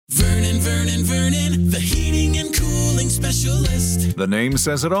Vernon, the heating and cooling specialist. The name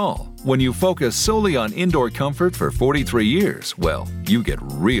says it all. When you focus solely on indoor comfort for 43 years, well, you get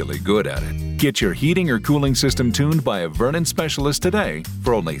really good at it. Get your heating or cooling system tuned by a Vernon specialist today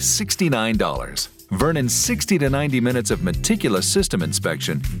for only $69. Vernon's 60 to 90 minutes of meticulous system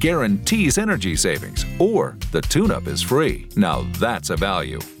inspection guarantees energy savings, or the tune-up is free. Now that's a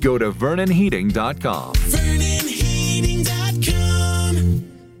value. Go to VernonHeating.com. VernonHeating.com.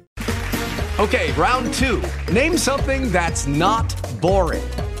 Okay, round two. Name something that's not boring.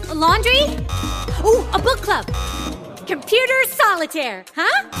 A laundry? Ooh, a book club. Computer solitaire,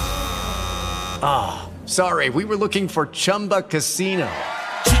 huh? Sorry, we were looking for Chumba Casino.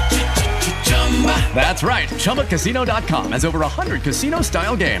 That's right. ChumbaCasino.com has over 100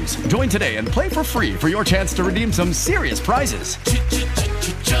 casino-style games. Join today and play for free for your chance to redeem some serious prizes.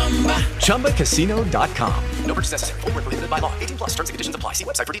 ChumbaCasino.com. No purchase necessary. Void where prohibited by law. 18 plus. Terms and conditions apply. See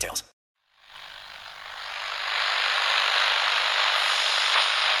website for details.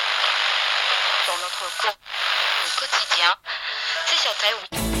 Dans notre quotidien, c'est sur Terre.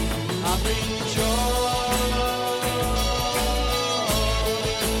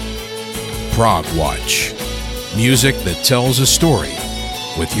 Prog Watch. Music that tells a story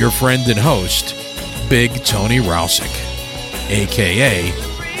with your friend and host, Big Tony Rousick, a.k.a.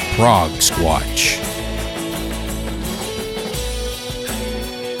 Prog Squatch.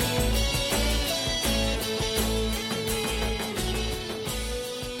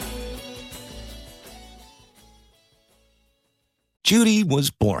 Judy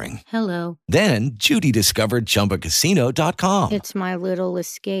was boring. Hello. Then Judy discovered ChumbaCasino.com. It's my little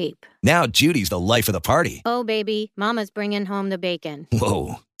escape. Now Judy's the life of the party. Oh, baby, mama's bringing home the bacon.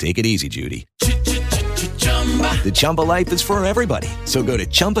 Whoa, take it easy, Judy. The Chumba life is for everybody. So go to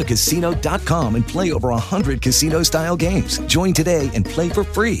ChumbaCasino.com and play over 100 casino-style games. Join today and play for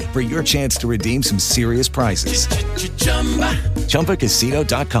free for your chance to redeem some serious prizes.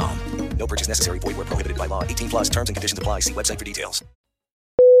 ChumbaCasino.com. No purchase necessary. Void where prohibited by law. 18 plus terms and conditions apply. See website for details.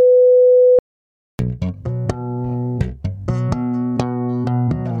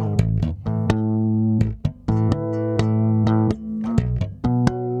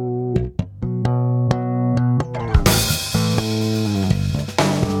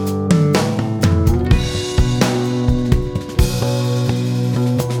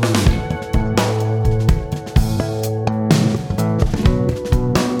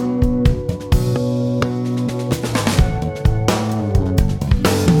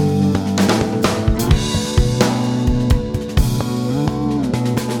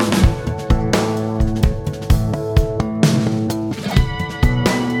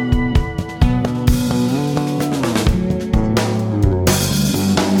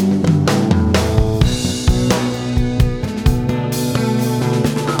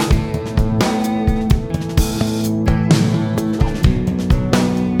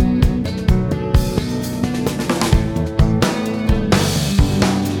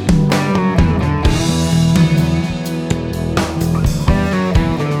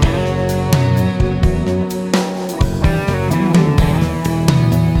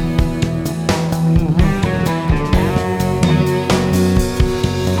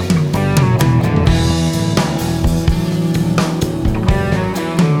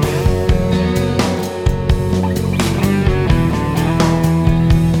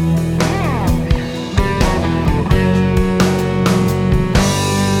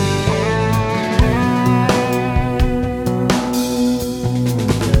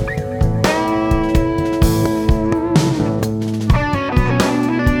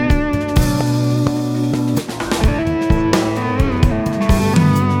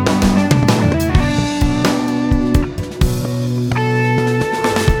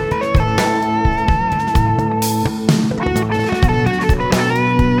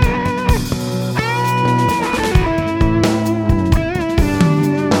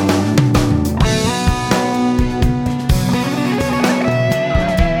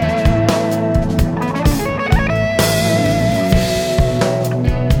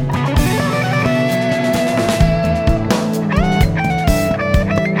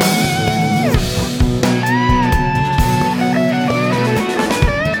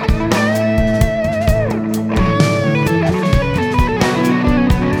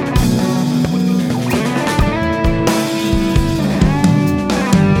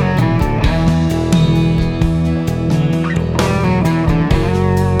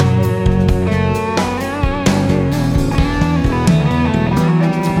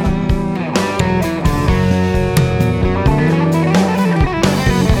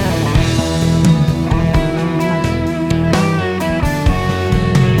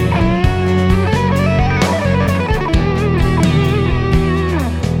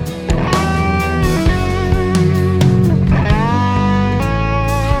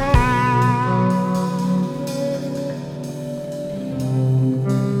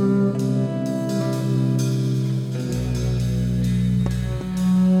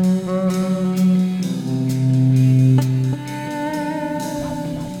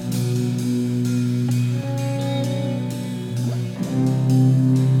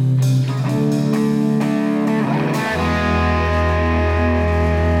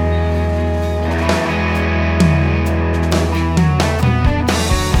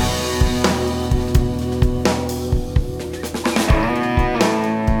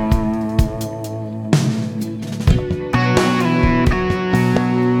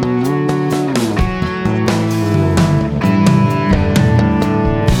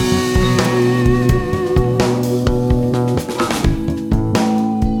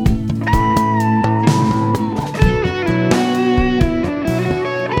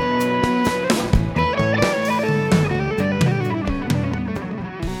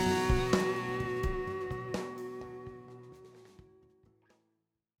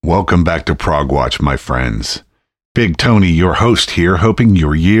 Welcome back to Prog Watch, my friends. Big Tony, your host here, hoping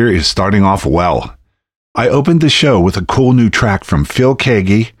your year is starting off well. I opened the show with a cool new track from Phil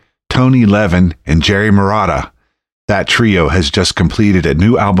Keaggy, Tony Levin, and Jerry Marotta. That trio has just completed a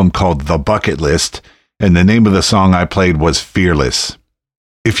new album called The Bucket List, and the name of the song I played was Fearless.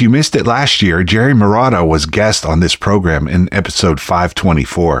 If you missed it last year, Jerry Marotta was guest on this program in episode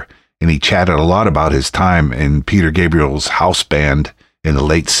 524, and he chatted a lot about his time in Peter Gabriel's house band in the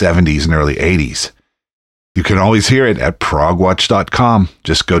late 70s and early 80s. You can always hear it at progwatch.com.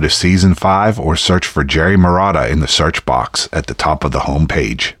 Just go to Season 5 or search for Jerry Marotta in the search box at the top of the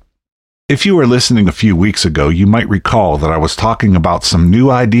homepage. If you were listening a few weeks ago, you might recall that I was talking about some new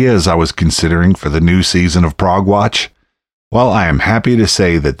ideas I was considering for the new season of Prog Watch. Well, I am happy to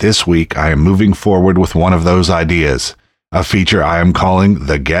say that this week I am moving forward with one of those ideas, a feature I am calling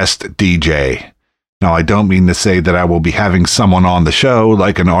the Guest DJ. Now, I don't mean to say that I will be having someone on the show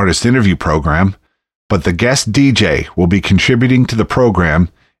like an artist interview program, but the guest DJ will be contributing to the program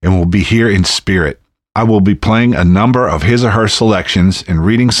and will be here in spirit. I will be playing a number of his or her selections and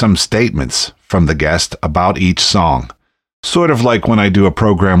reading some statements from the guest about each song, sort of like when I do a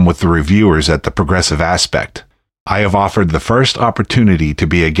program with the reviewers at the Progressive Aspect. I have offered the first opportunity to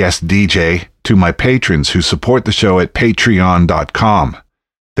be a guest DJ to my patrons who support the show at patreon.com.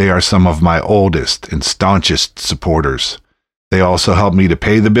 They are some of my oldest and staunchest supporters. They also help me to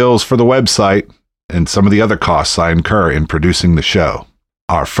pay the bills for the website and some of the other costs I incur in producing the show.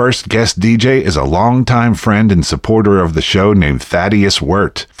 Our first guest DJ is a longtime friend and supporter of the show named Thaddeus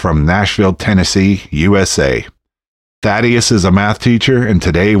Wirt from Nashville, Tennessee, USA. Thaddeus is a math teacher, and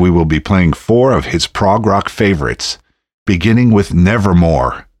today we will be playing 4 of his prog rock favorites, beginning with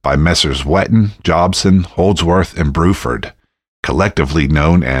Nevermore by Messrs. Wetton, Jobson, Holdsworth, and Bruford, collectively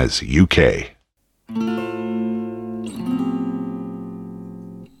known as UK.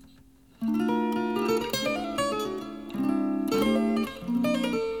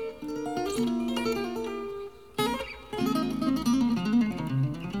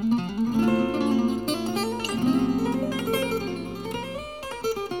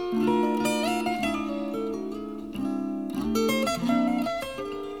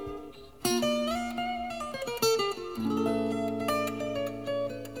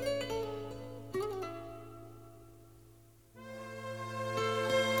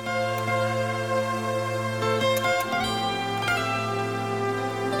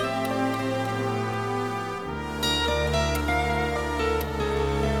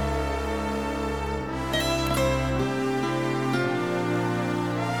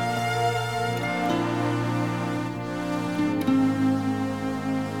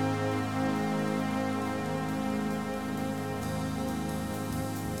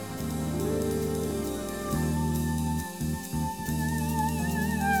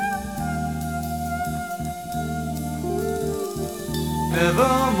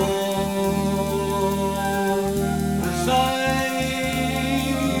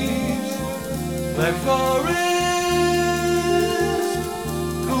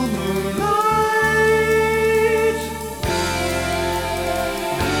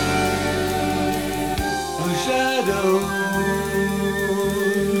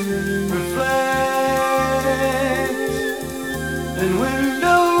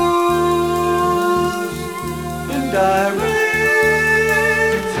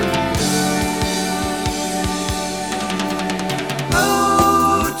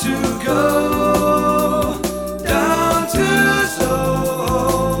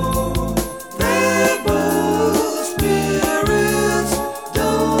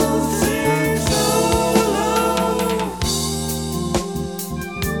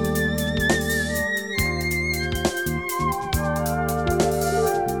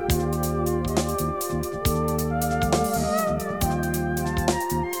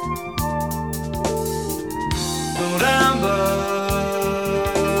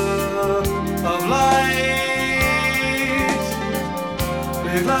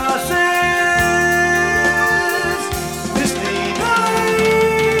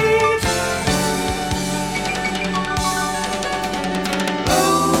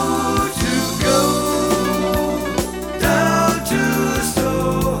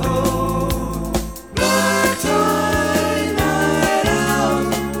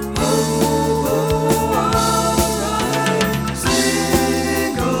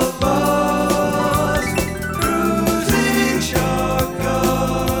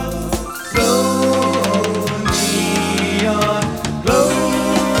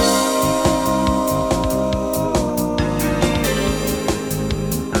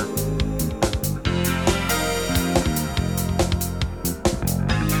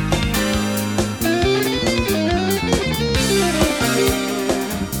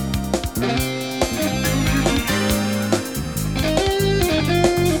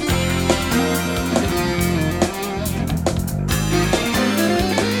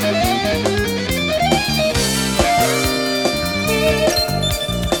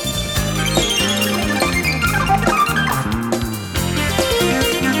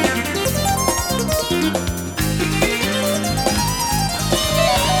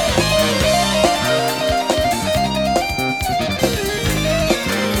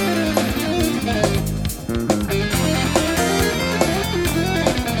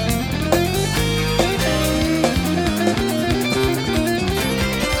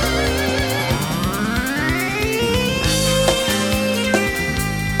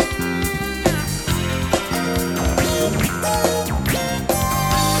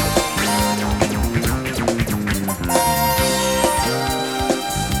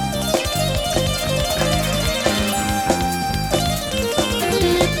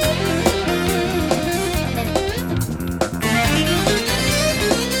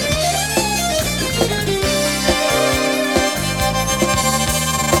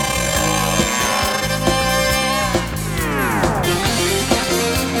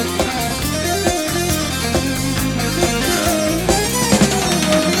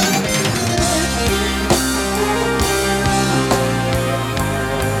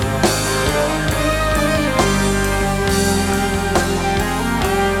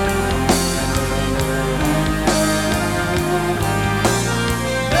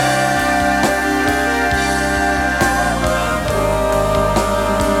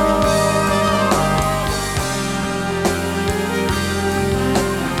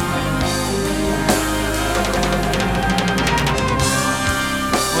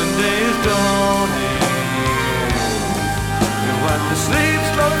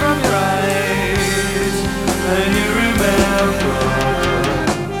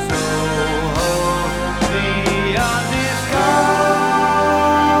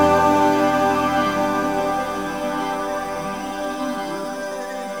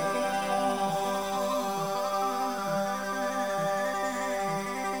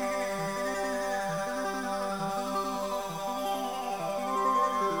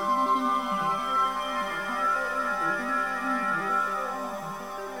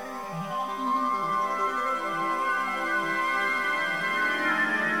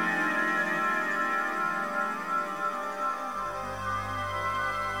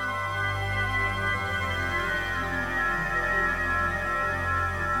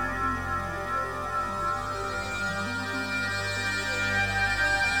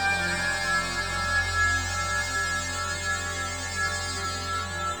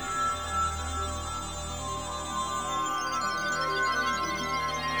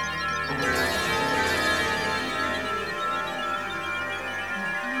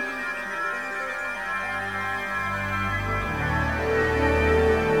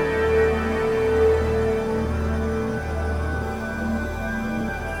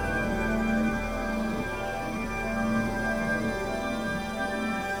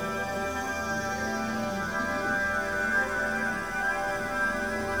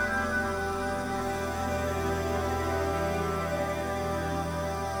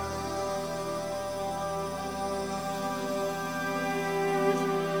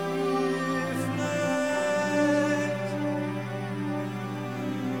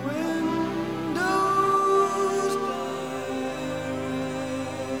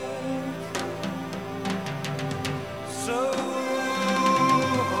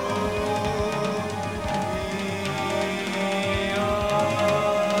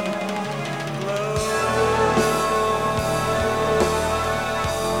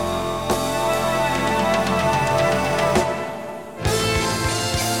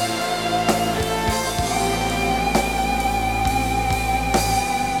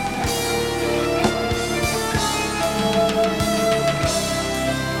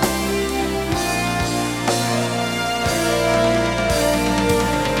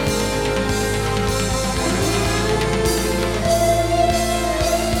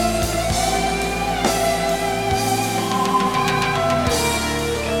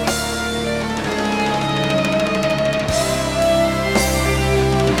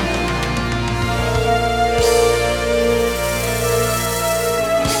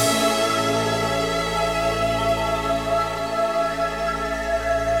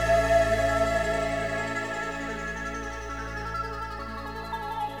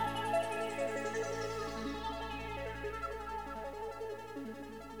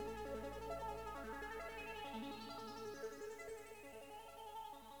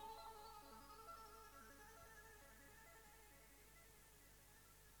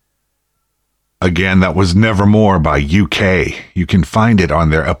 Again, that was Nevermore by UK. You can find it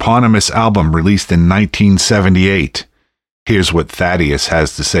on their eponymous album released in 1978. Here's what Thaddeus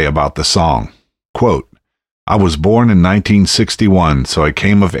has to say about the song. Quote, I was born in 1961, so I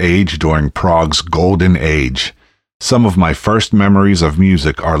came of age during Prague's golden age. Some of my first memories of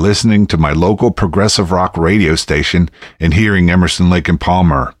music are listening to my local progressive rock radio station and hearing Emerson, Lake and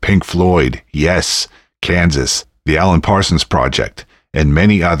Palmer, Pink Floyd, Yes, Kansas, the Alan Parsons Project, and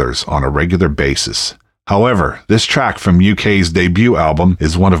many others on a regular basis. However, this track from UK's debut album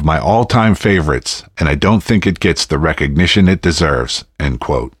is one of my all-time favorites, and I don't think it gets the recognition it deserves, end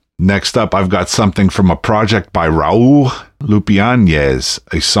quote. Next up, I've got something from a project by Raul Lupianez,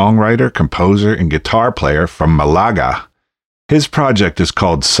 a songwriter, composer, and guitar player from Malaga. His project is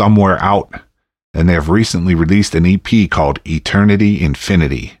called Somewhere Out, and they have recently released an EP called Eternity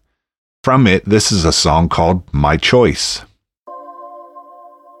Infinity. From it, this is a song called My Choice.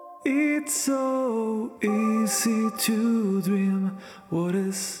 It's so easy to dream what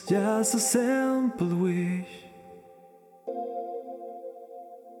is just a simple wish.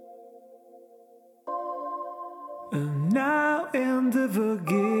 And now in the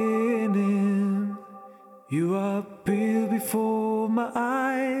beginning, you appear before my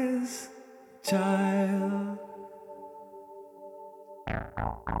eyes, child.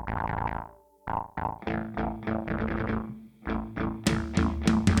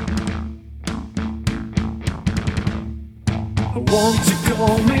 Won't you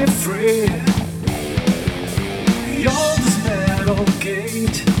call me free? Beyond this metal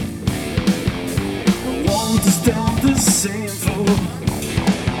gate, I want to stand the same floor.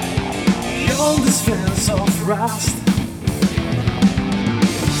 Beyond this fence of rust,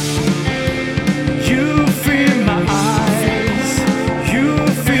 you feel my eyes, you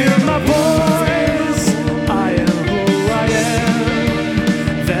feel my voice. I am who I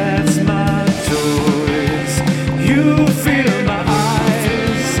am, that's my choice. You feel my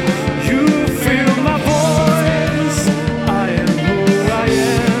eyes, you feel my voice. I am who I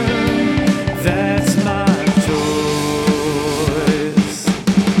am, that's my choice.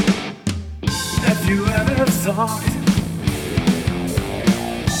 Have you ever thought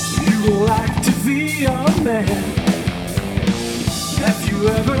you would like to be a man? Have you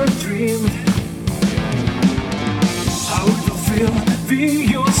ever dreamed how it would feel being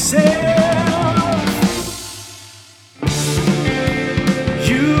yourself?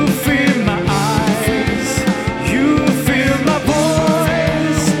 You feel my eyes, you feel my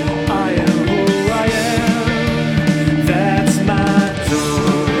voice. I am who I am, that's my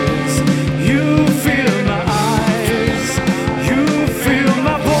choice. You feel my eyes, you feel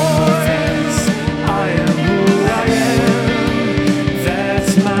my voice. I am who I am,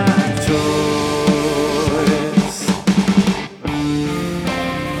 that's my choice.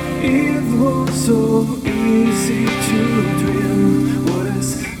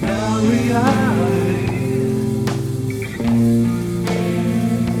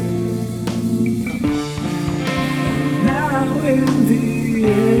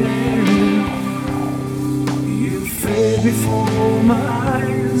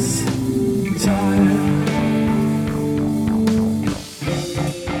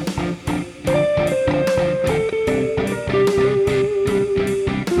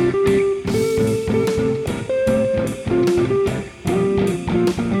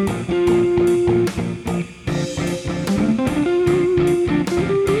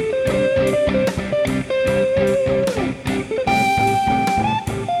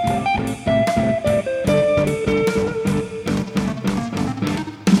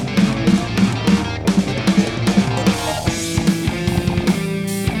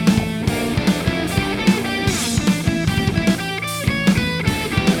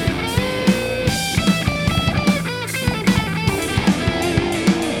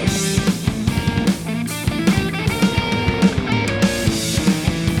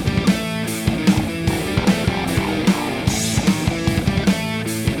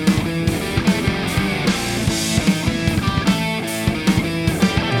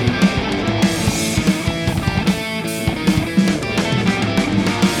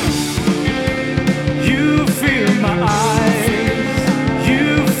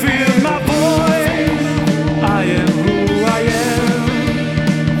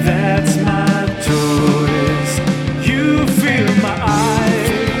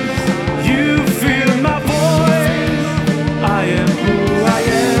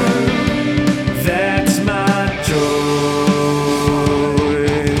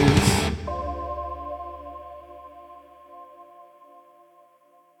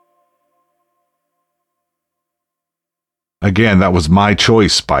 Again, that was My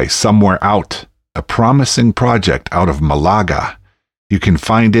Choice by Somewhere Out, a promising project out of Malaga. You can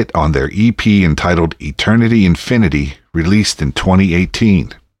find it on their EP entitled Eternity Infinity, released in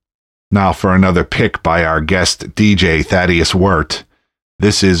 2018. Now for another pick by our guest DJ Thaddeus Wirt.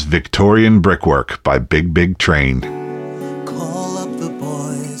 This is Victorian Brickwork by Big Big Train. Call up the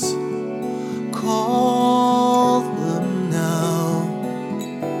boys, call them now.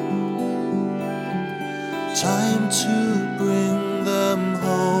 Time to bring them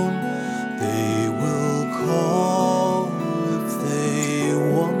home. They will call if they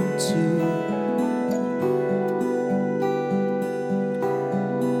want to.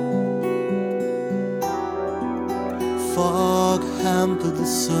 Fog hampered the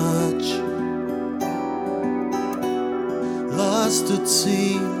search. Lost at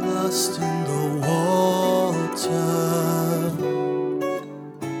sea, lost in the water.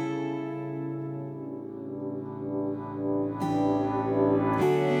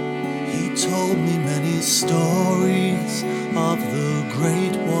 He told me many stories of the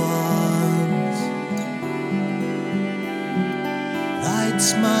great ones.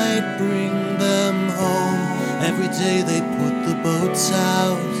 Lights might bring them home. Every day they put the boats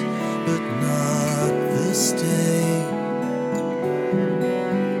out, but not this day.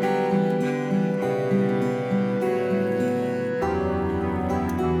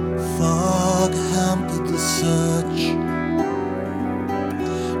 Fog hampered the search.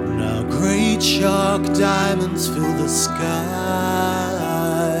 Now great shark diamonds fill the sky.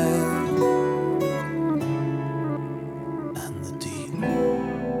 And the deep.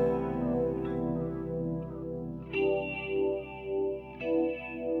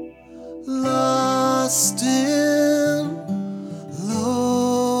 Lost in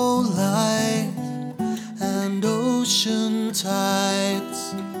low light and ocean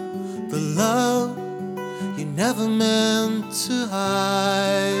tides. The love you never meant to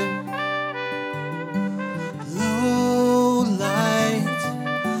hide. Low light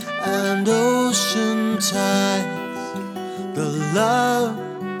and ocean tides. The love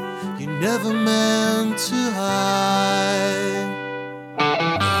you never meant to hide.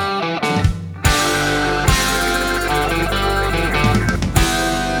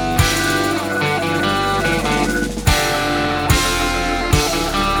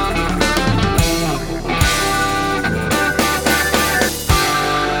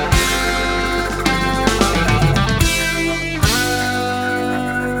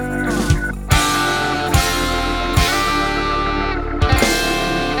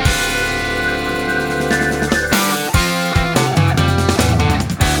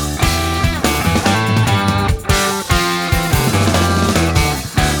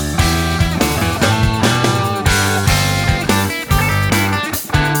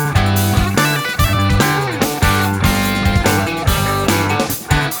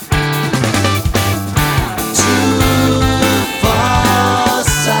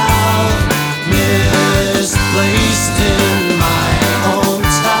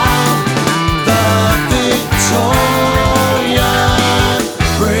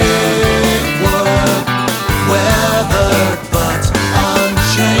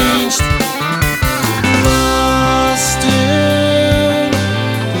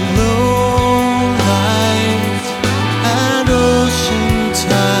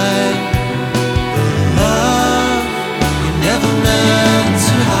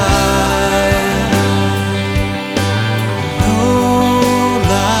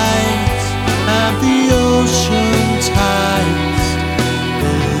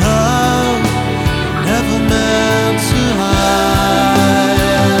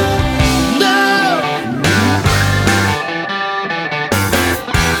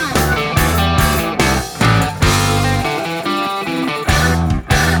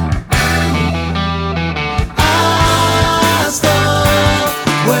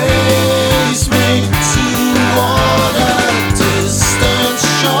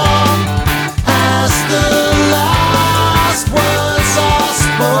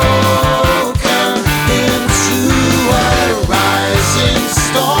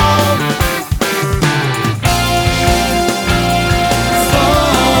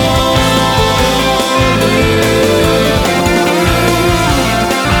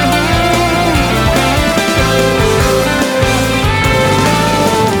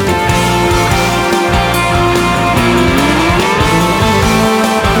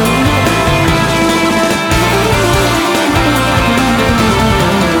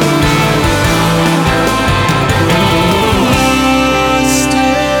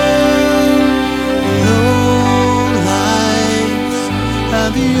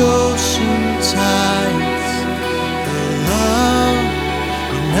 the ocean tides, the love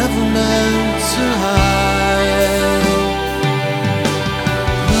you never meant to hide.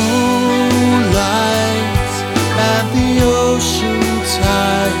 No light at the ocean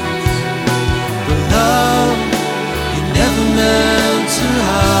tides, the love you never meant to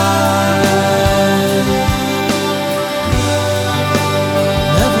hide.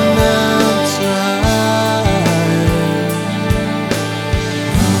 Never meant to hide.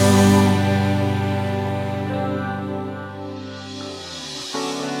 No.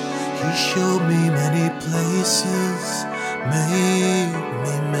 He showed me many places, made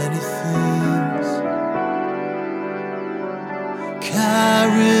me many things,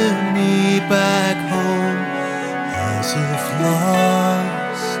 carried me back home as if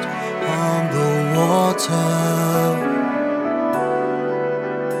lost on the water.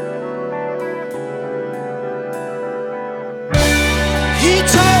 He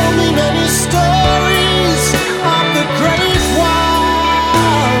told me many stories of the great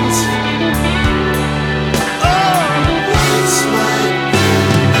ones. Oh, once might be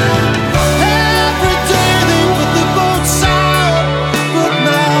every day they put the boats out, but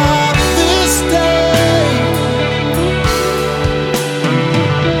not this day.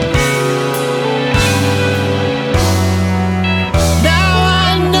 Now I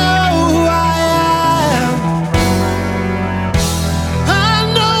know who I am. I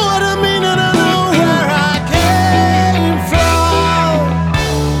know what I mean and I know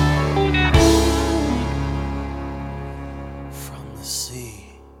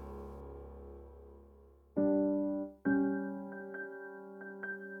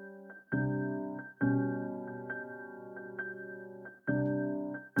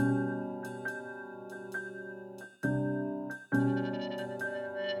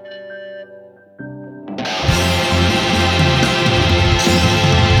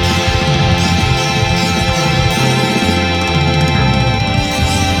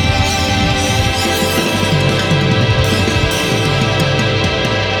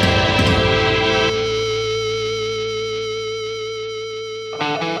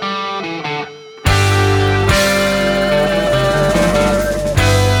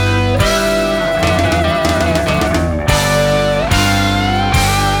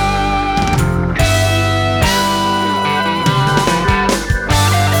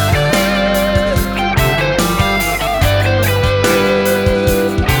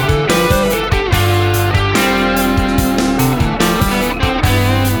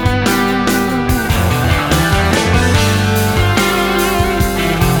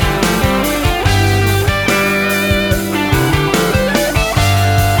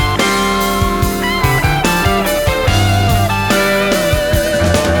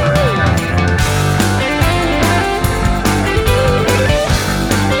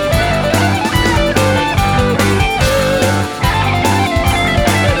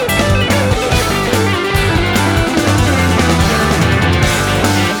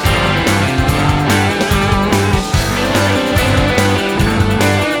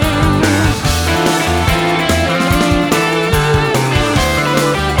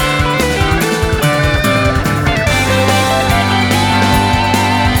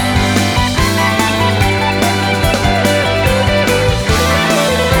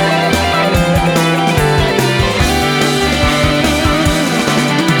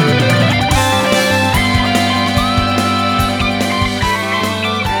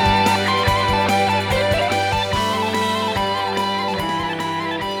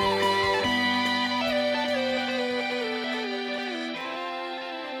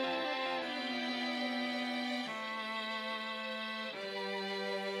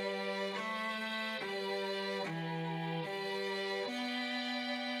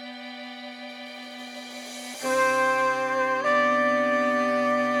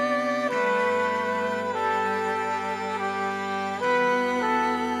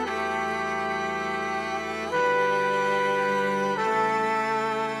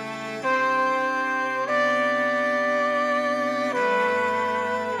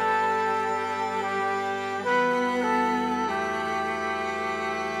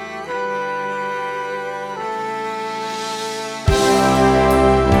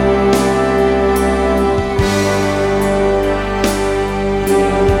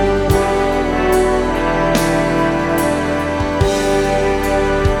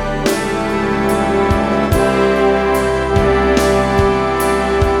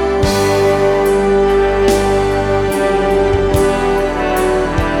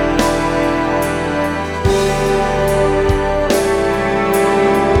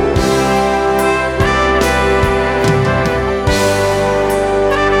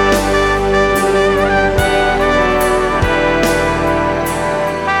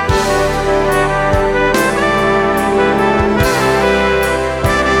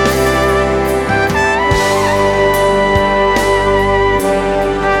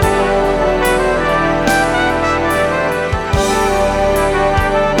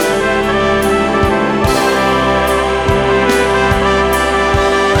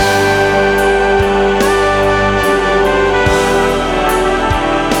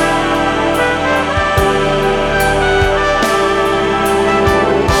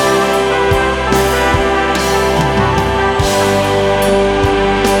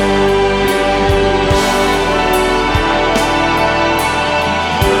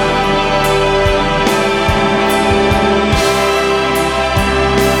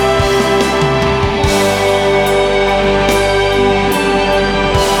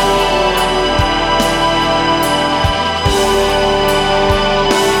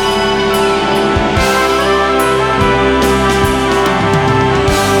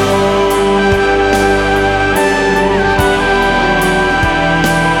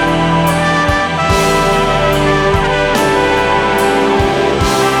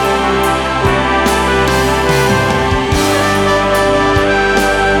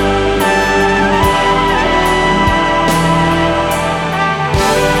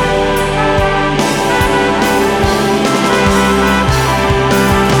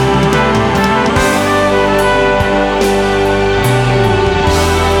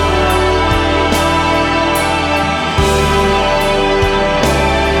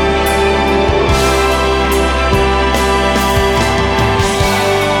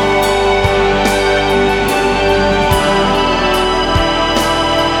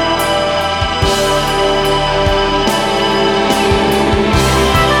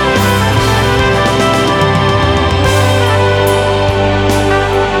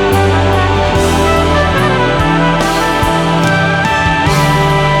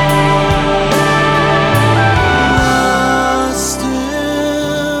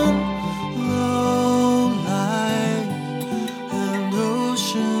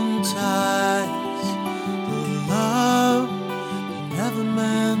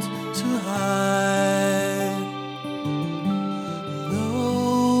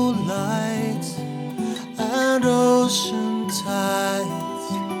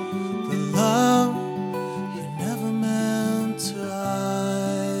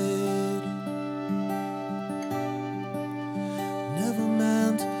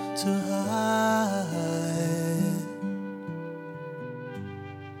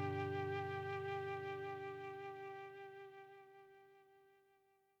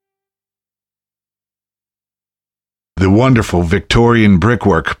The wonderful Victorian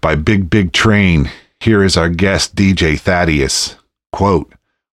brickwork by Big Big Train. Here is our guest, DJ Thaddeus. Quote,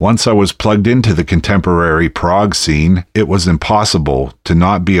 "Once I was plugged into the contemporary prog scene, it was impossible to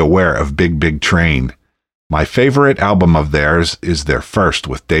not be aware of Big Big Train. My favorite album of theirs is their first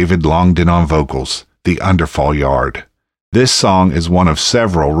with David Longden on vocals, The Underfall Yard. This song is one of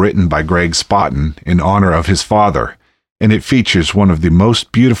several written by Greg Spotton in honor of his father, and it features one of the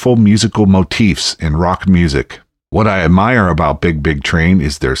most beautiful musical motifs in rock music. What I admire about Big Big Train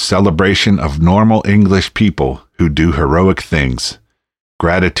is their celebration of normal English people who do heroic things.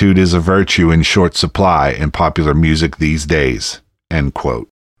 Gratitude is a virtue in short supply in popular music these days." End quote.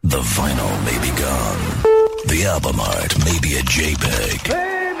 The vinyl may be gone. The album art may be a JPEG.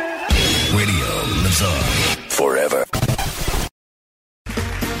 Radio lives on forever.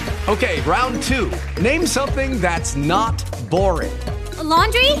 Okay, round two. Name something that's not boring. A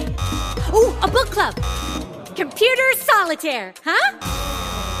laundry? Ooh, a book club. Computer solitaire, huh?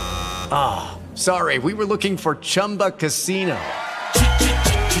 Ah, sorry, we were looking for Chumba Casino.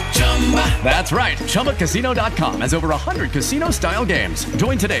 That's right, ChumbaCasino.com has over 100 casino-style games.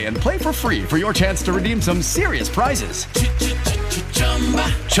 Join today and play for free for your chance to redeem some serious prizes.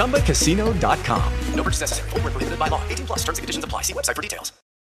 ChumbaCasino.com. No purchase necessary. Void where prohibited by law. 18 plus terms and conditions apply. See website for details.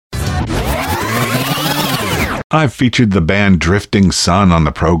 I've featured the band Drifting Sun on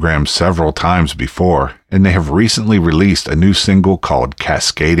the program several times before, and they have recently released a new single called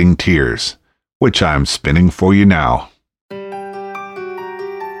Cascading Tears, which I'm spinning for you now.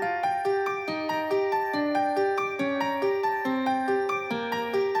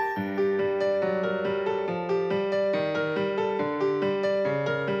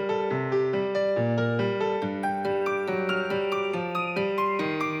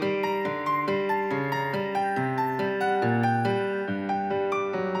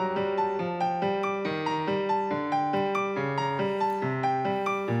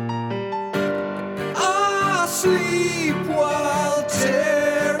 Sleep while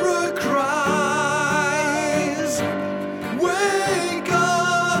terror cries. Wake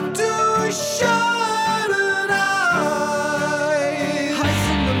up to shattered eyes. Hide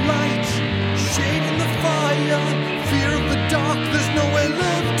from the light, shade in the fire. Fear of the dark, there's nowhere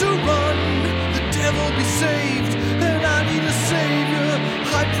left to run. The devil be saved, and I need a savior.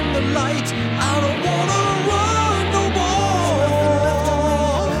 Hide from the light, I don't wanna run no more.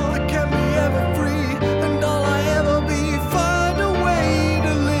 That can be ever free.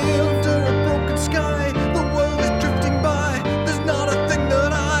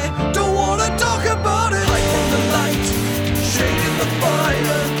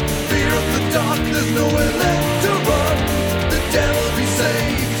 Nowhere left to run. The devil be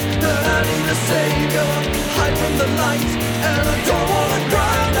saved, but I need a savior. Hide from the light, and I don't wanna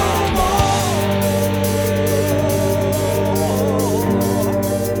cry no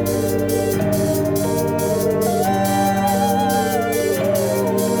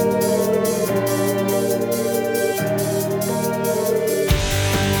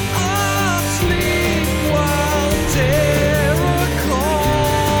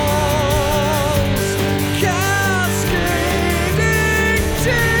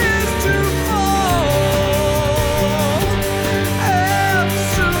tears to fall.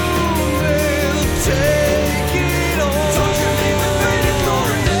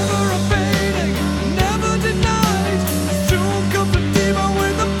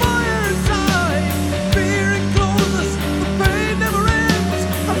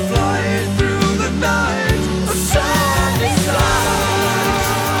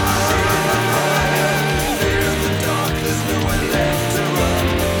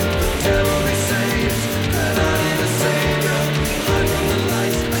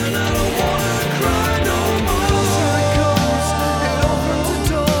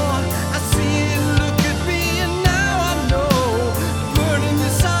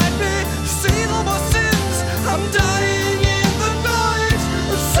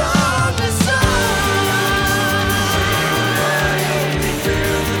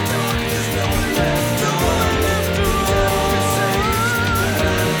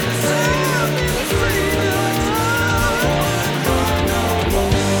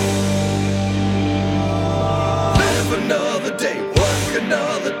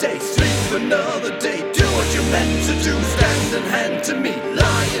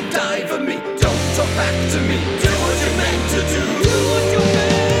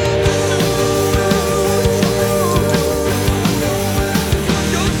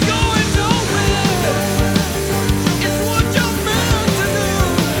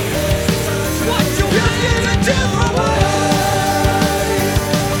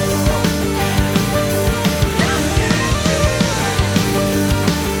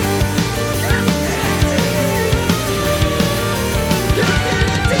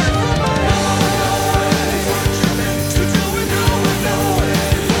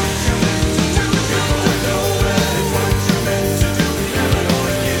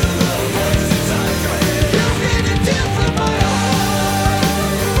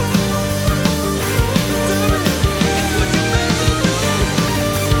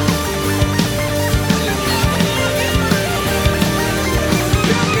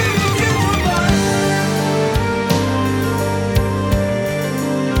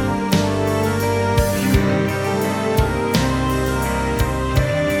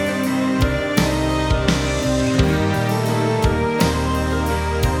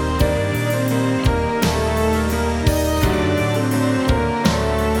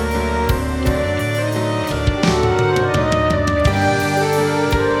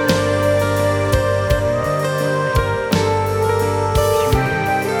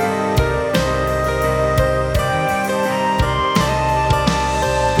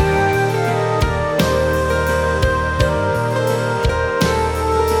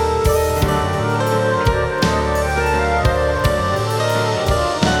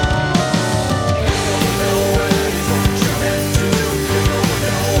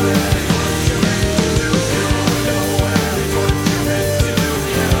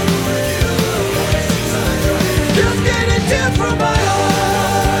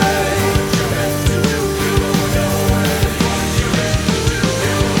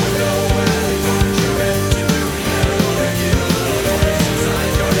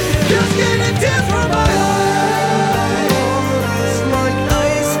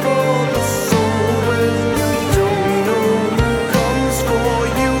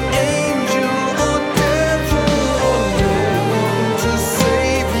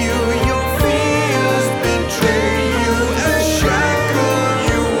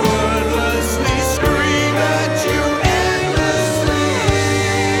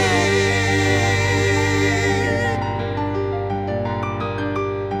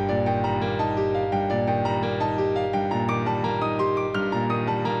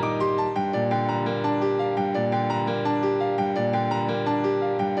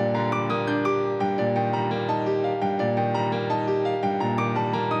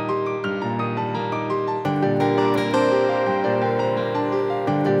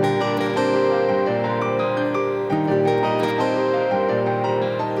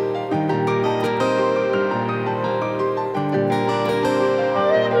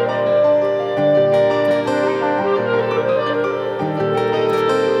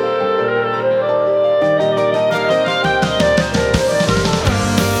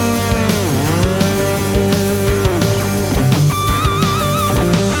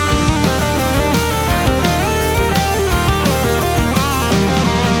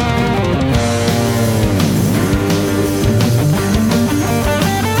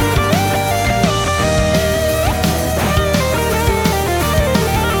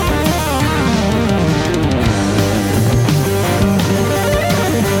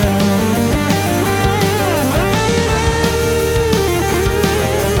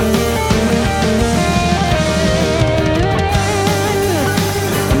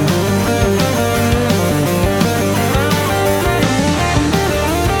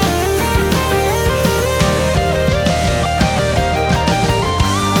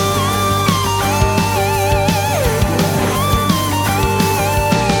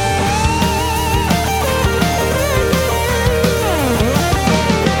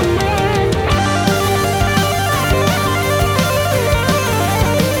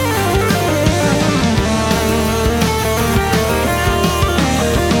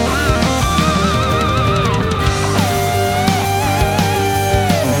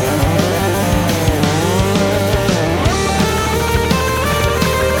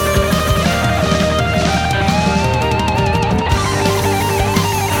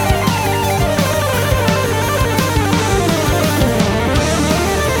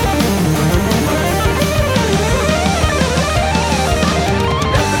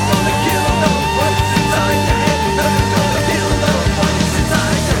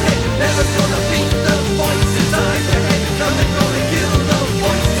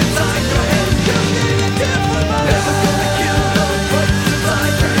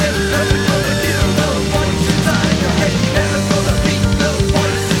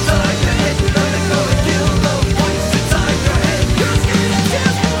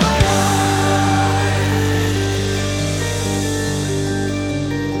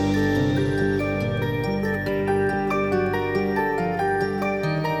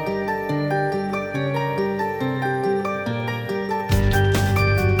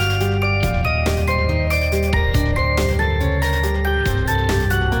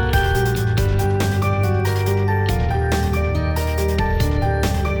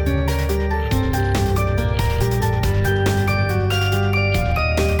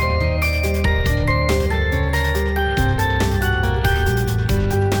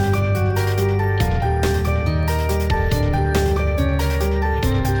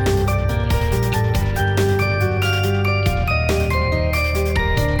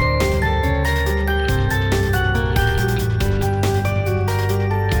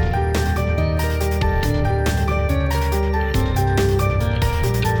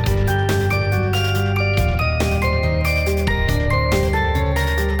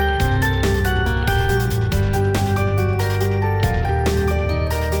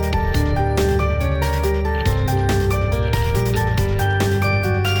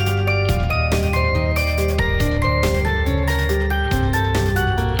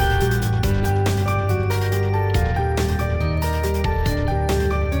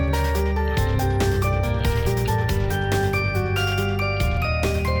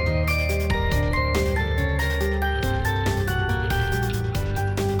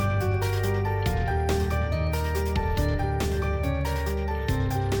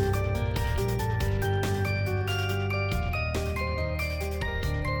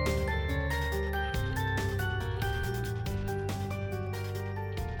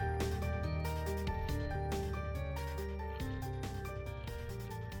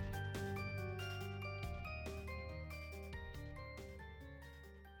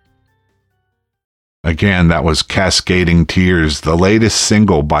 Again, that was Cascading Tears, the latest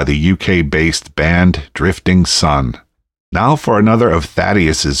single by the UK-based band Drifting Sun. Now for another of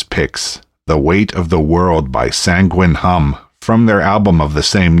Thaddeus's picks, The Weight of the World by Sanguine Hum, from their album of the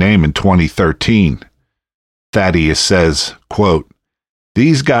same name in 2013. Thaddeus says, quote,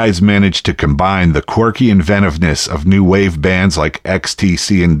 "These guys managed to combine the quirky inventiveness of new wave bands like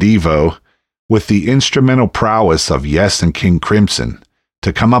XTC and Devo with the instrumental prowess of Yes and King Crimson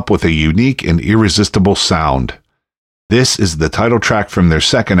to come up with a unique and irresistible sound. This is the title track from their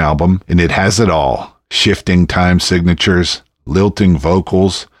second album, and it has it all. Shifting time signatures, lilting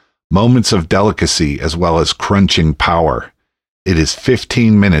vocals, moments of delicacy, as well as crunching power. It is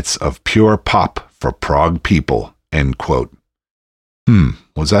 15 minutes of pure pop for prog people," end quote.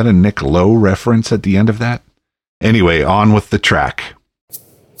 Was that a Nick Lowe reference at the end of that? Anyway, on with the track.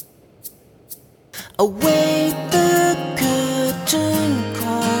 Await the curtain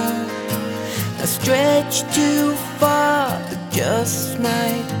call. I stretch too far, but just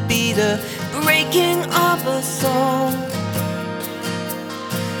might be the breaking of a song.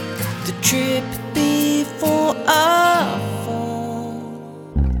 The trip before a fall.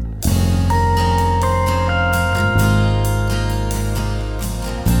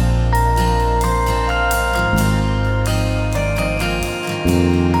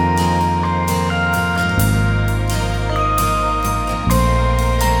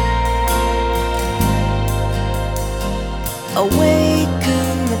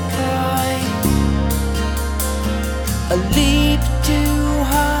 Awaken the pride, a leap too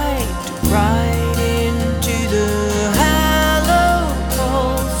high to ride into the hallowed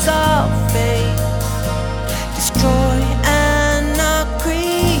halls of fate. Destroy and not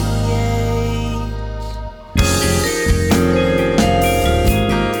create.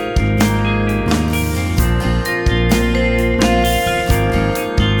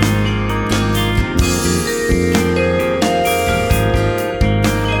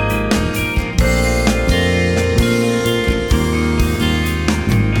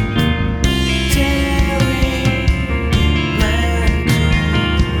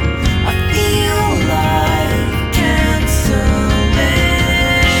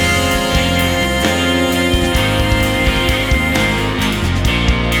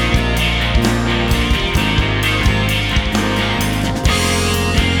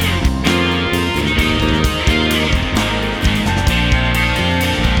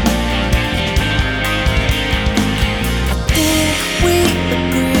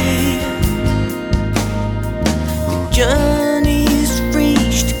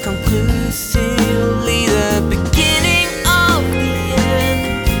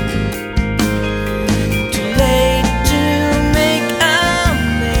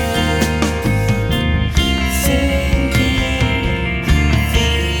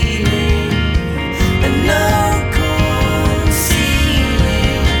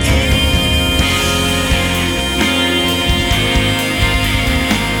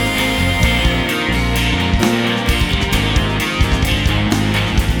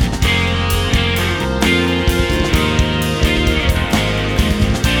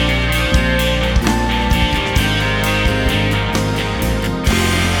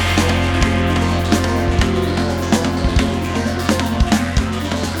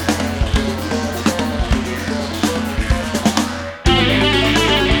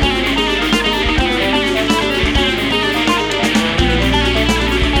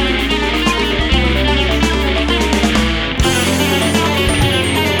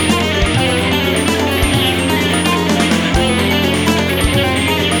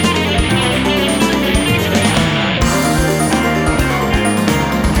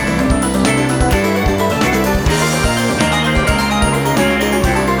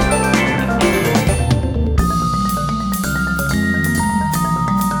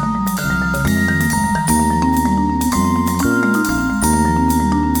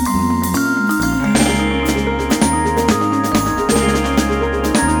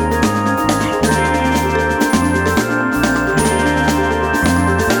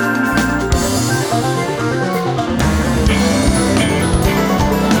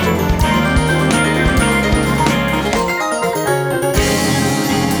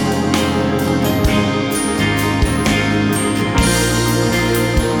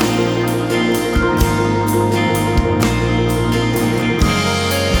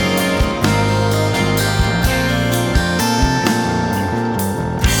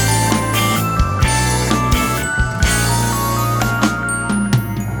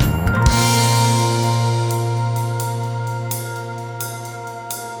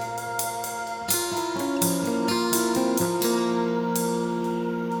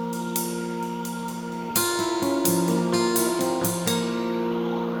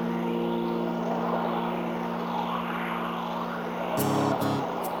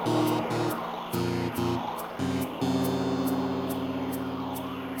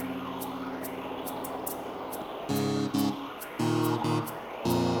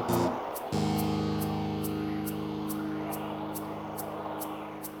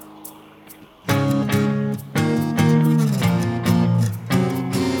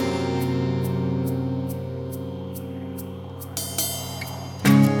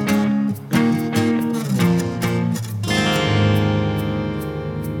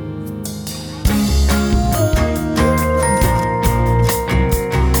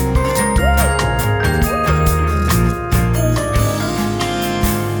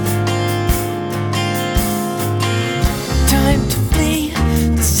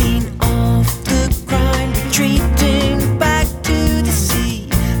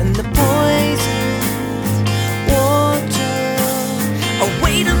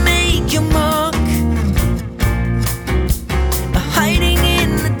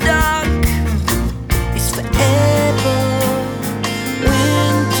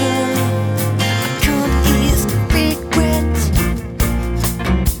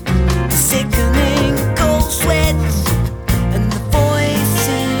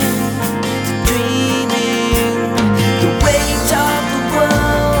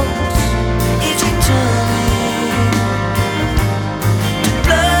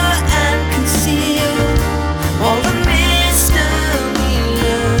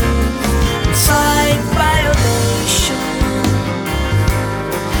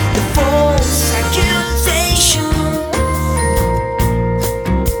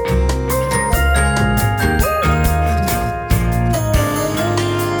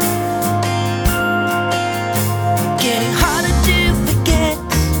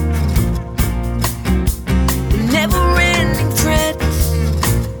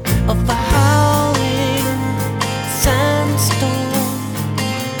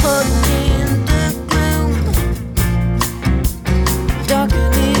 hunting the gloom,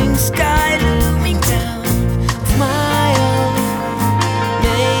 darkening sky looming down of my own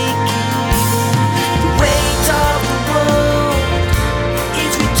making. The weight of the world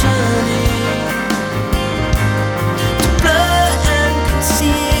is returning to blur and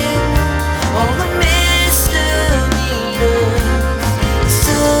conceal all the misdemeanors. The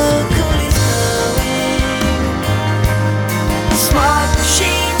circle is going, smart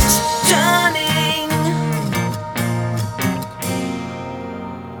machines turning.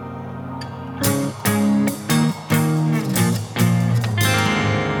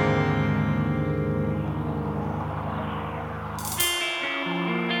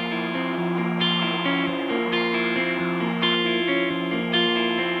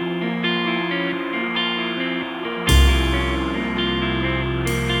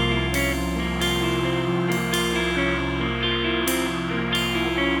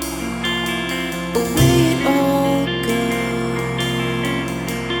 Away it all goes,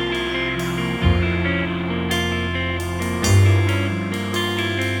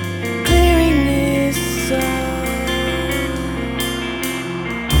 clearing this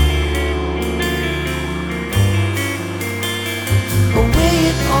away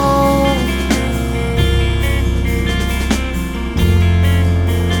it all goes,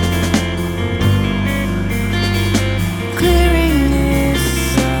 clearing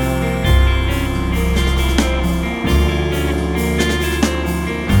this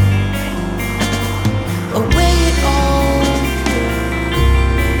away it all goes,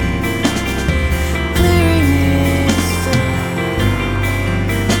 clearing this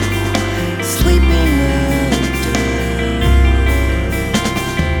sweeping the dirt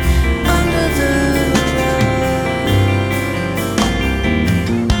under the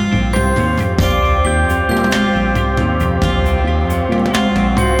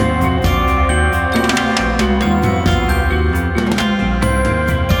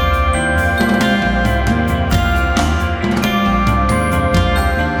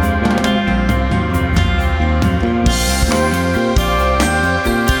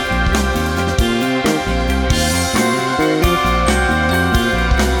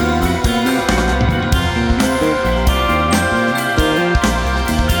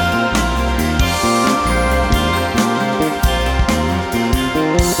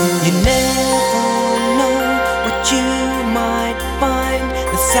You never know what you might find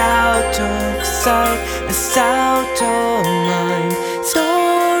that's out of sight, that's out of mind.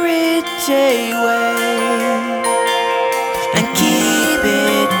 Store it away and keep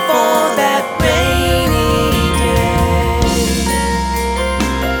it for that rainy day.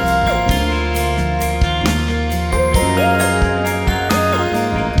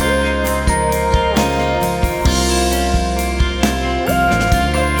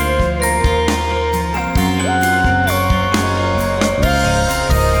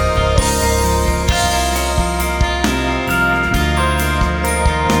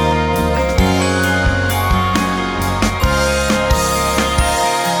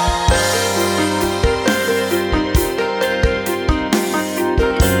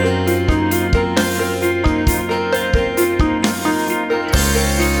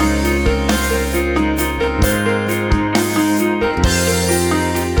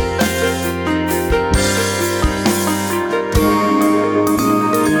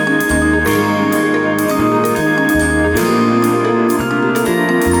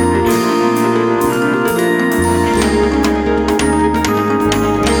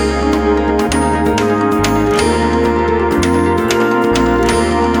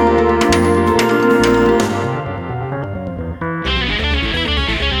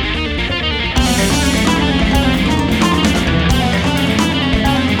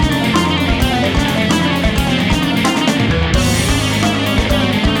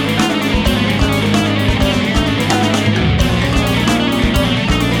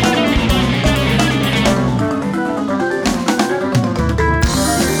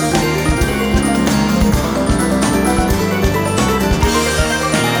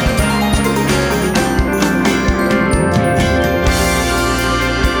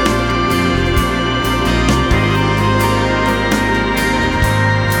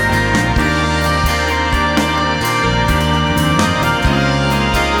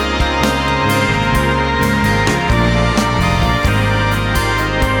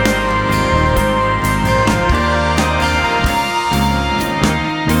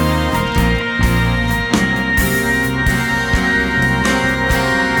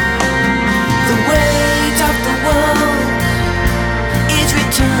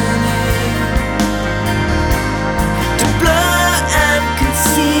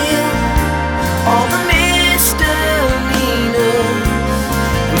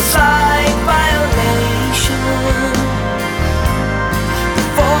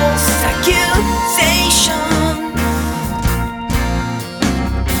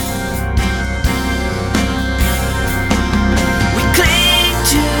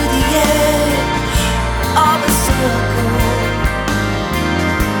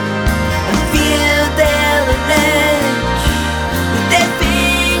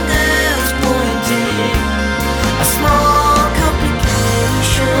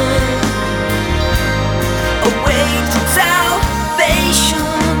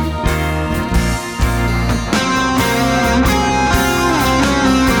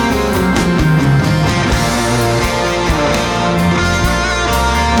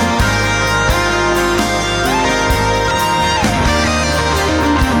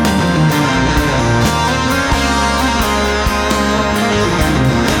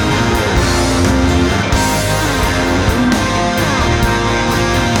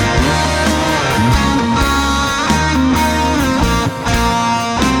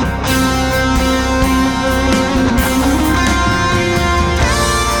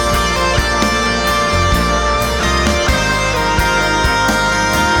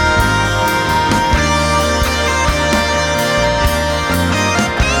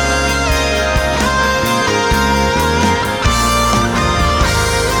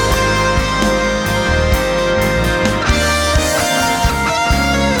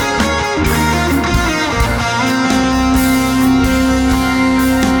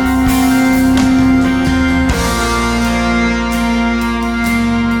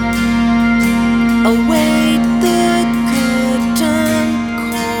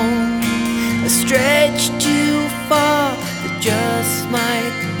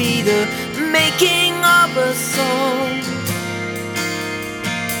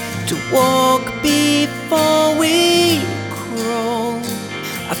 to walk before we crawl.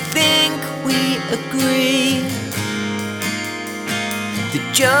 I think we agree. The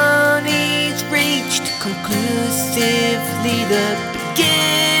journey's reached conclusively the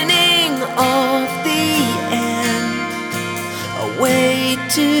beginning of the end. A way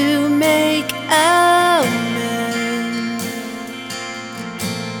to make amends.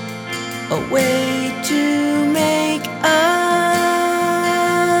 A way to make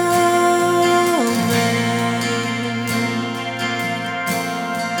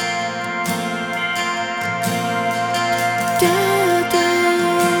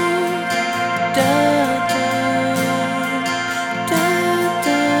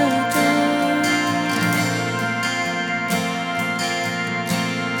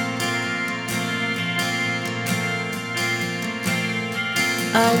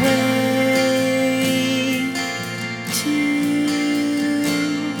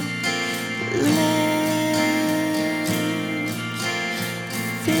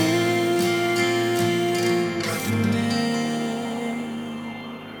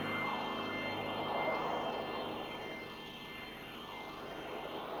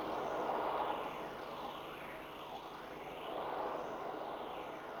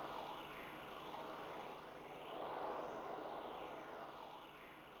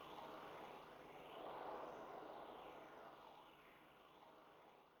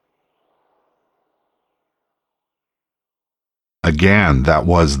Again, that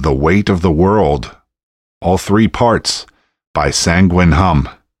was The Weight of the World, all 3 parts, by Sanguine Hum,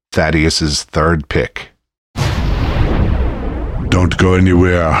 Thaddeus's third pick. Don't go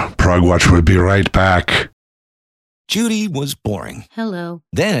anywhere. Progwatch will be right back. Judy was boring. Hello.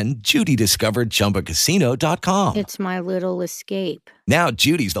 Then Judy discovered ChumbaCasino.com. It's my little escape. Now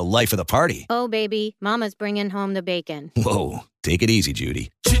Judy's the life of the party. Oh, baby, mama's bringing home the bacon. Whoa, take it easy, Judy.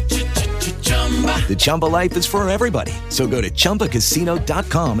 The Chumba life is for everybody. So go to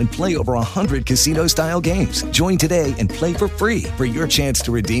ChumbaCasino.com and play over 100 casino-style games. Join today and play for free for your chance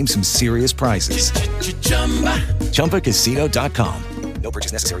to redeem some serious prizes. ChumbaCasino.com. No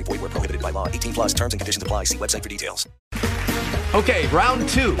purchase necessary. Void where prohibited by law. 18 plus terms and conditions apply. See website for details. Okay, round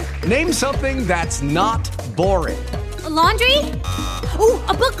 2. Name something that's not boring. A laundry? Ooh,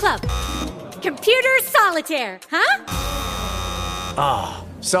 a book club. Computer solitaire, huh? Ah,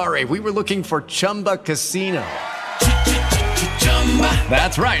 sorry, we were looking for Chumba Casino.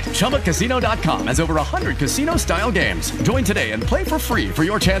 That's right, ChumbaCasino.com has over 100 casino-style games. Join today and play for free for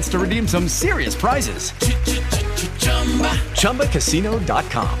your chance to redeem some serious prizes.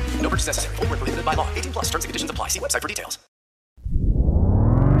 ChumbaCasino.com. No purchase necessary. Void where prohibited by law. 18 plus terms and conditions apply. See website for details.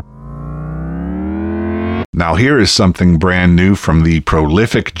 Now here is something brand new from the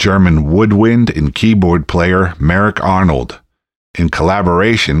prolific German woodwind and keyboard player Merrick Arnold, in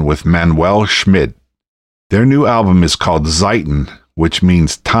collaboration with Manuel Schmidt. Their new album is called Zeiten, which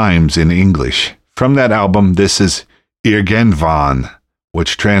means times in English. From that album, this is Irgendwann,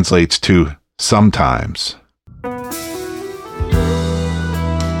 which translates to sometimes.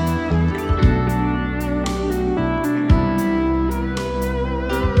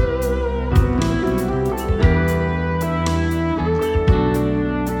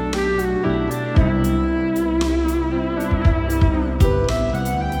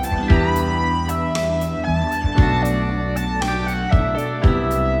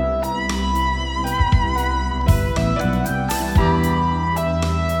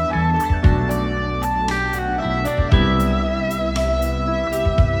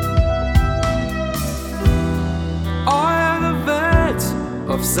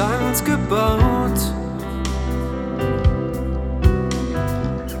 Sand gebaut.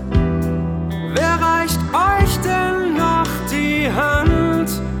 Wer reicht euch denn noch die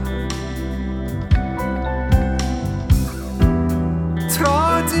Hand?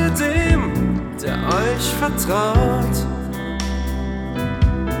 Traut ihr dem, der euch vertraut?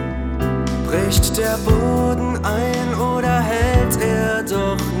 Bricht der Boden ein oder hält er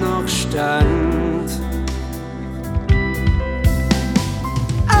doch noch stand?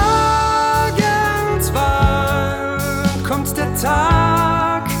 Kommt der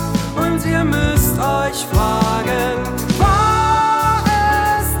Tag und ihr müsst euch fragen, war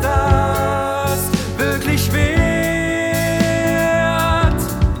es das wirklich wert?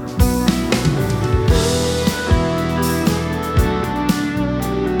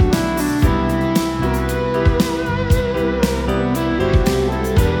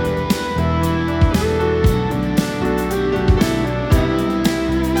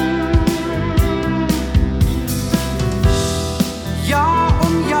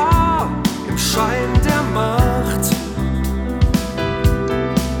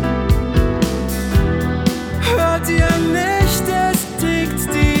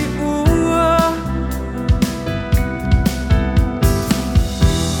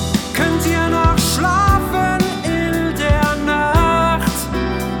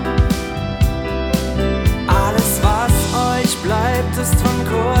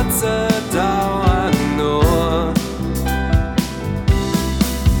 Reise dauert nur.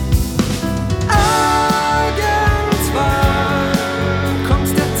 Irgendwann kommt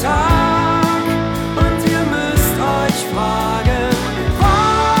der Tag und ihr müsst euch fragen,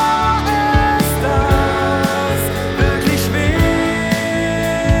 war es das wirklich wert?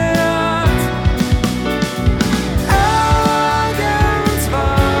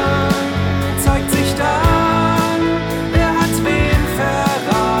 Irgendwann zeigt sich dann, wer hat wen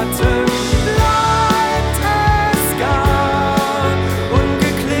verraten. Bleibt es gar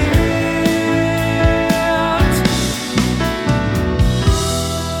ungeklärt.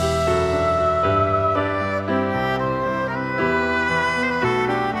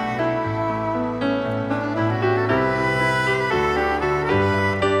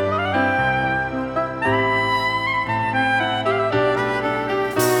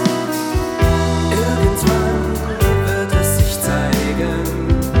 Irgendwann wird es sich zeigen,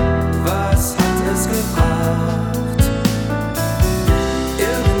 was hat es gebracht.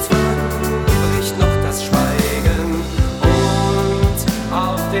 Irgendwann bricht noch das Schweigen und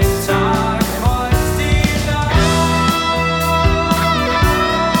auf den Tag kreuzt die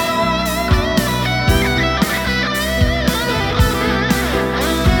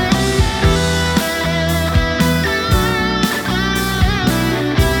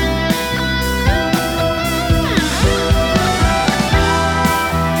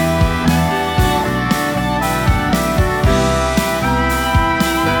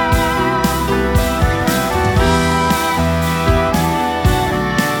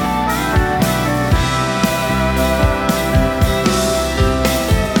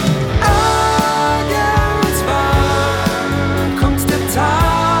Irgendwann kommt der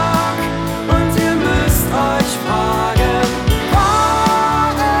Tag und ihr müsst euch fragen,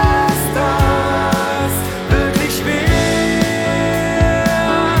 war es das wirklich wert?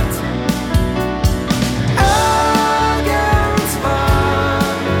 Irgendwann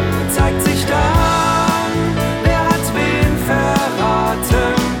zeigt sich dann, wer hat wen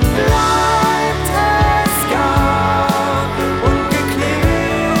verraten. Bleibt es gar ungeklärt.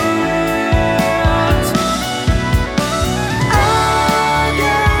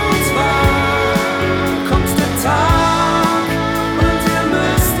 Irgendwann kommt der Tag und ihr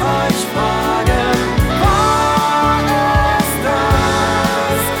müsst euch fragen, war es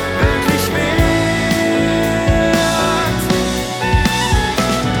das wirklich wert?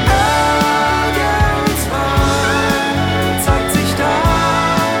 Irgendwann zeigt sich dann,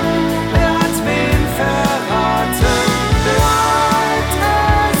 wer hat wen verraten. Bleibt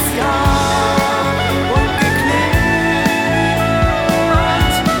es gar ungeklärt.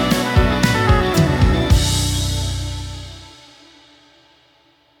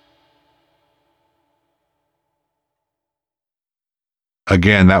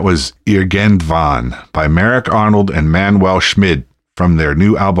 Again, that was Irgendwann by Merrick Arnold and Manuel Schmid from their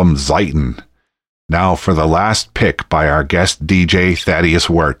new album Zeiten. Now for the last pick by our guest DJ Thaddeus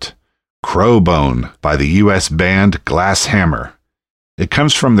Wirt, Crowbone by the US band Glass Hammer. It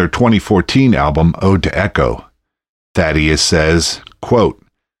comes from their 2014 album Ode to Echo. Thaddeus says, quote,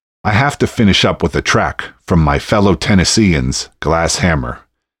 I have to finish up with a track from my fellow Tennesseans, Glass Hammer.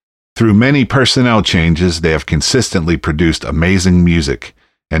 Through many personnel changes, they have consistently produced amazing music,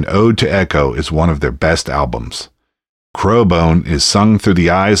 and Ode to Echo is one of their best albums. Crowbone is sung through the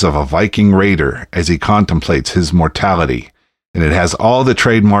eyes of a Viking raider as he contemplates his mortality, and it has all the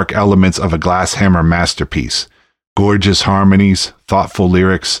trademark elements of a Glass Hammer masterpiece: gorgeous harmonies, thoughtful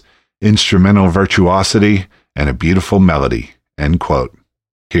lyrics, instrumental virtuosity, and a beautiful melody. End quote.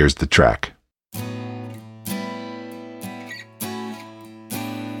 Here's the track.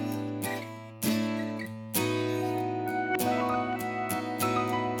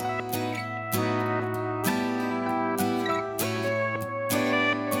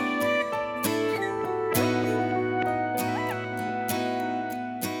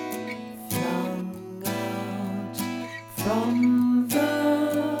 From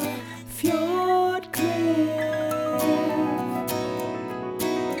the fjord cliff,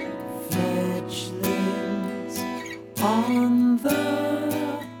 fledglings on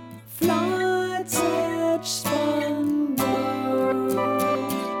the flood's edge spun world.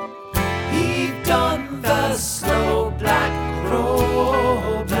 Heaved on the snow black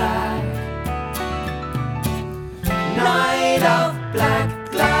crow black night of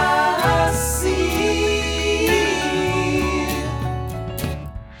black glass sea.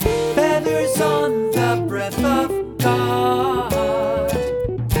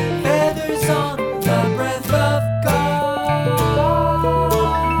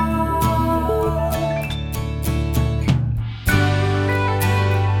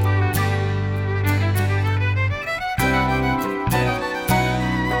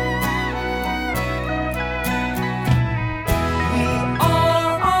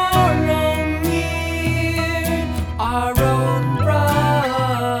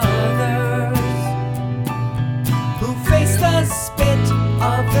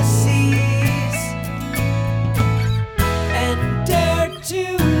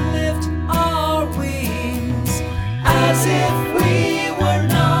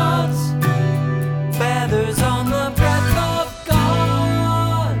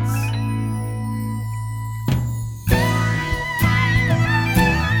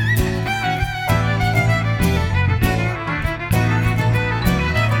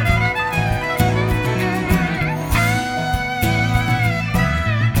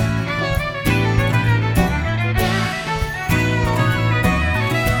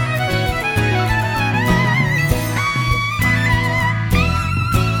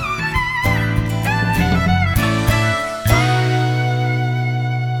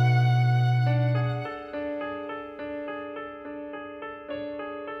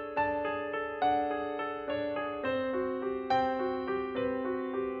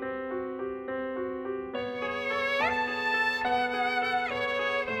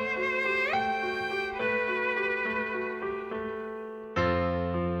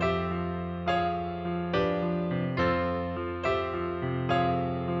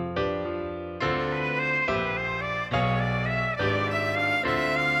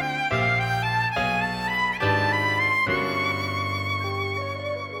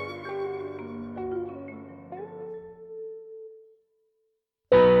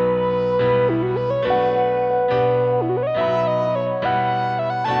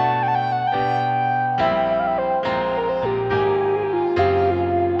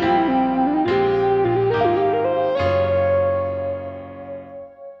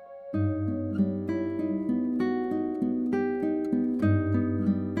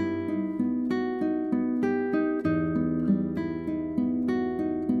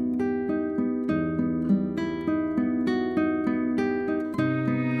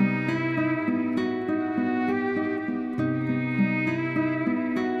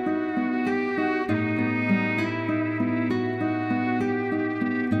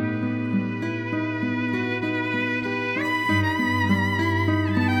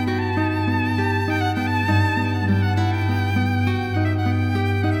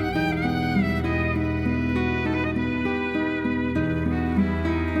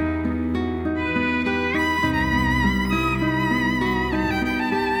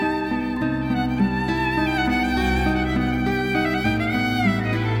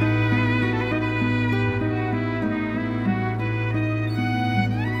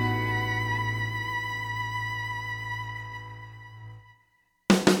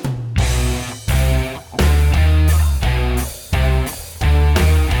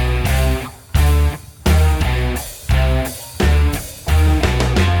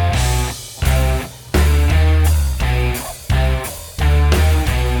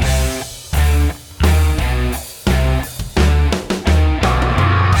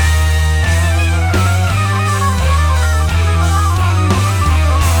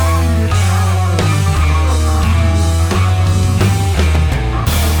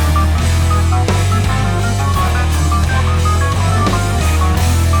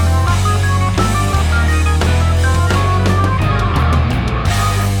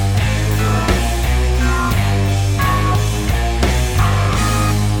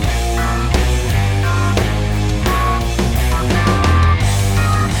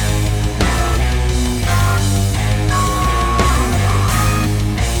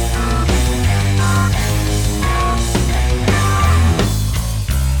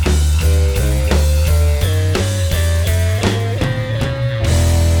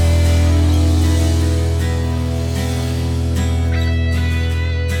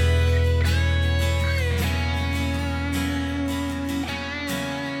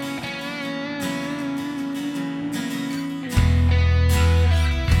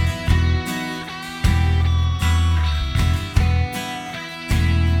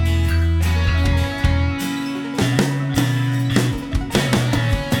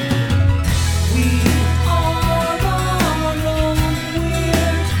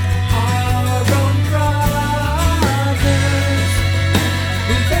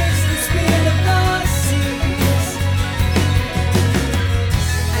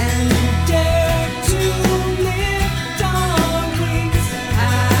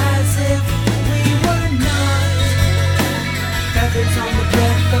 on the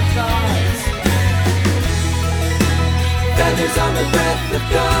breath of gods. Feathers on the breath of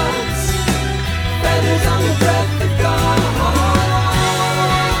gods. Feathers on the breath of gods.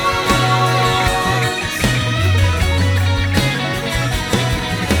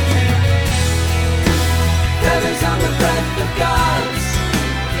 Feathers on the breath of gods.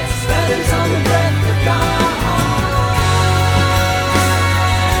 Yes, feathers on the breath of gods.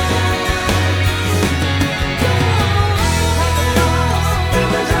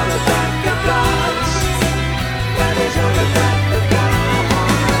 Feathers on the breath of gods. Feathers on the breath of gods. Feathers on the breath of gods.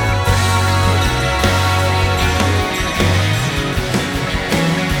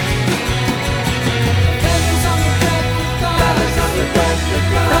 Feathers on the breath of gods.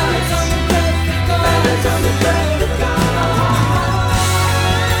 Feathers on the breath of gods. Feathers on the breath of gods.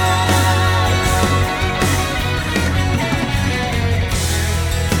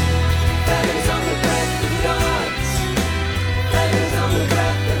 Feathers on the breath of gods. Feathers on the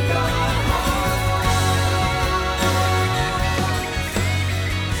breath of gods.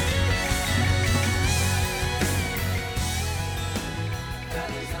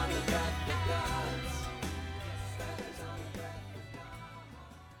 Feathers on the breath of gods. Feathers on the breath of gods.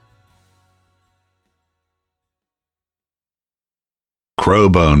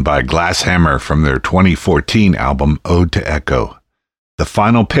 Crowbone by Glasshammer from their 2014 album Ode to Echo. The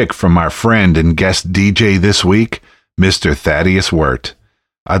final pick from our friend and guest DJ this week, Mr. Thaddeus Wirt.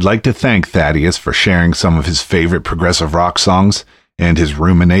 I'd like to thank Thaddeus for sharing some of his favorite progressive rock songs and his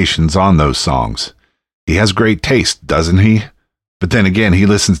ruminations on those songs. He has great taste, doesn't he? But then again, he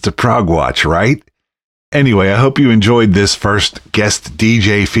listens to Prog Watch, right? Anyway, I hope you enjoyed this first guest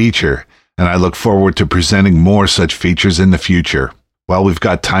DJ feature, and I look forward to presenting more such features in the future. Well, we've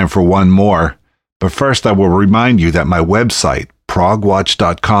got time for one more, but first I will remind you that my website,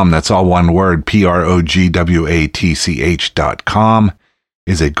 progwatch.com, that's all one word, progwatch.com,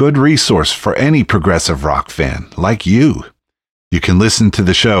 is a good resource for any progressive rock fan like you. You can listen to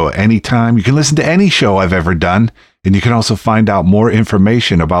the show anytime. You can listen to any show I've ever done, and you can also find out more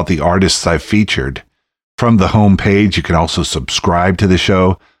information about the artists I've featured. From the homepage, you can also subscribe to the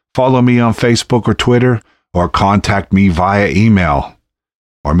show, follow me on Facebook or Twitter, or contact me via email.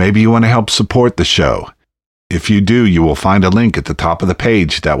 Or maybe you want to help support the show. If you do, you will find a link at the top of the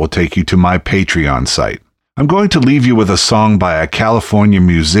page that will take you to my Patreon site. I'm going to leave you with a song by a California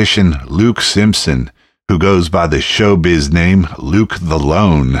musician, Luke Simpson, who goes by the showbiz name Luke the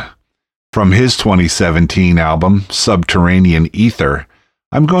Lone. From his 2017 album, Subterranean Ether,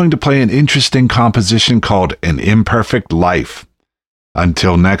 I'm going to play an interesting composition called An Imperfect Life.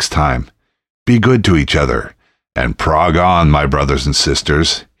 Until next time, be good to each other, and prog on, my brothers and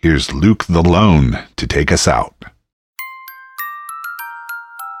sisters. Here's Luke the Lone to take us out.